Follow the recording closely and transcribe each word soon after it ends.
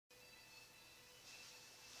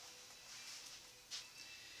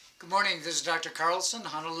Good morning, this is Dr. Carlson,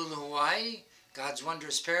 Honolulu, Hawaii, God's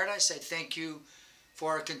wondrous paradise. I thank you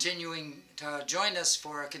for continuing to join us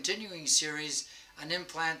for a continuing series on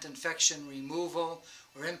implant infection removal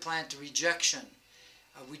or implant rejection.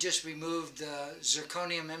 We just removed the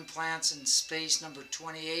zirconium implants in space number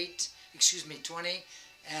 20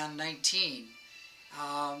 and 19.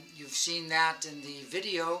 You've seen that in the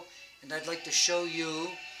video, and I'd like to show you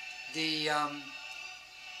the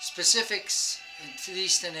specifics, at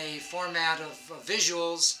least in a format of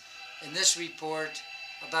visuals, in this report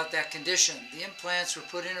about that condition. The implants were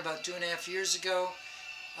put in about 2.5 years ago.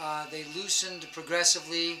 They loosened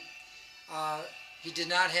progressively. He did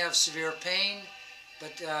not have severe pain,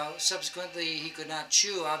 but subsequently he could not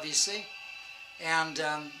chew, obviously, and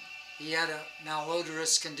he had a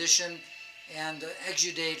malodorous condition and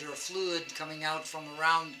exudate or fluid coming out from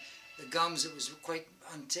around the gums. It was quite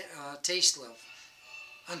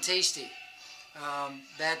untasty,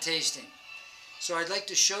 bad tasting. So I'd like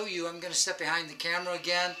to show you, I'm going to step behind the camera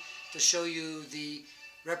again to show you the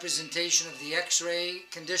representation of the x-ray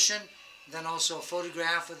condition, then also a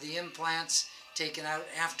photograph of the implants taken out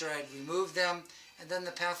after I'd removed them, and then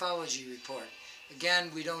the pathology report. Again,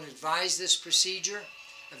 we don't advise this procedure.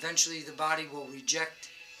 Eventually the body will reject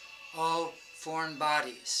all foreign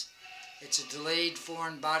bodies. It's a delayed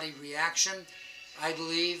foreign body reaction, I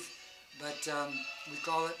believe, but we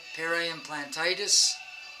call it peri-implantitis.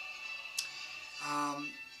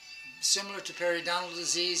 Similar to periodontal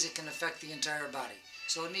disease, it can affect the entire body.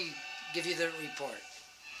 So let me give you the report.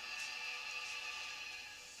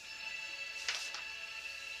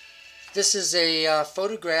 This is a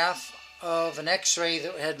photograph of an x-ray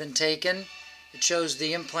that had been taken. It shows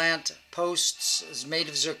the implant posts is made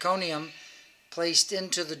of zirconium placed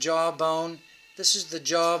into the jawbone. This is the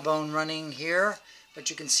jawbone running here, but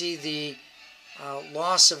you can see the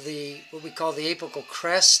loss of the what we call the apical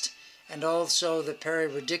crest, and also the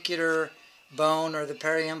periradicular bone or the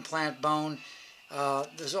peri-implant bone. All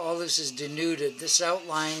this is denuded. This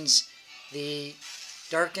outlines the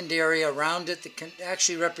darkened area around it that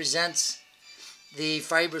actually represents the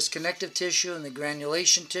fibrous connective tissue and the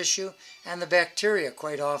granulation tissue and the bacteria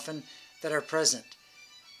quite often that are present.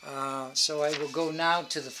 So I will go now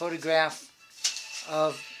to the photograph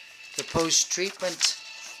of the post-treatment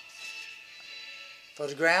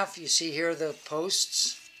photograph. You see here the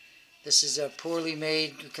posts. This is a poorly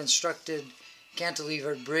made, constructed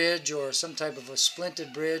cantilevered bridge or some type of a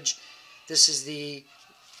splinted bridge. This is the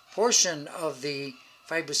portion of the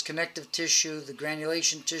fibrous connective tissue, the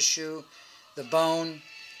granulation tissue, the bone,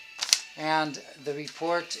 and the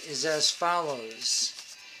report is as follows.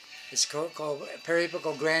 It's called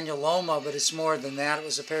periapical granuloma, but it's more than that. It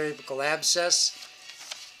was a periapical abscess.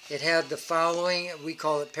 It had the following. We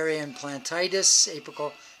call it peri-implantitis,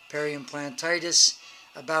 apical peri-implantitis,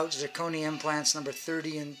 about zirconia implants number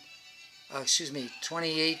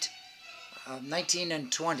 28, 19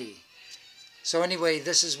 and 20. So anyway,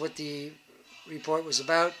 this is what the report was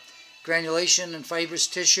about. Granulation and fibrous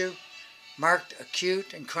tissue, marked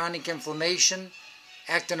acute and chronic inflammation,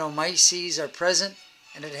 actinomyces are present,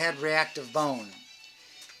 and it had reactive bone.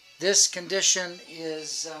 This condition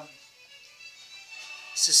is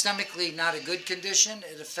systemically not a good condition.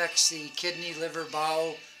 It affects the kidney, liver,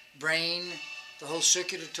 bowel, brain, the whole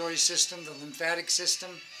circulatory system, the lymphatic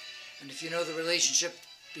system. And if you know the relationship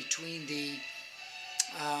between the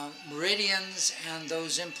meridians and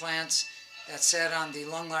those implants that sat on the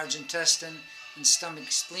lung, large intestine, and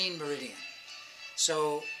stomach, spleen meridian.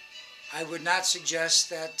 So I would not suggest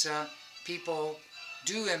that people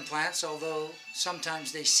do implants, although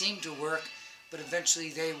sometimes they seem to work, but eventually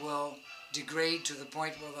they will degrade to the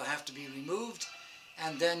point where they'll have to be removed,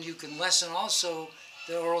 and then you can lessen also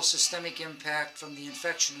the oral systemic impact from the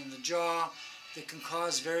infection in the jaw that can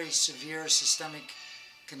cause very severe systemic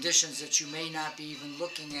conditions that you may not be even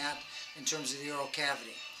looking at in terms of the oral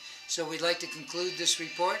cavity. So we'd like to conclude this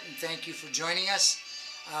report, and thank you for joining us.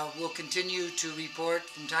 We'll continue to report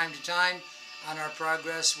from time to time on our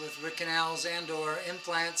progress with root canals and or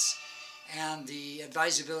implants and the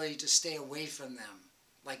advisability to stay away from them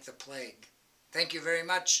like the plague. Thank you very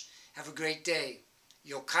much. Have a great day.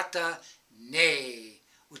 Yokata ne,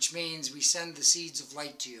 which means we send the seeds of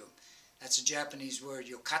light to you. That's a Japanese word,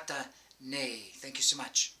 yokata ne. Thank you so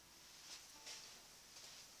much.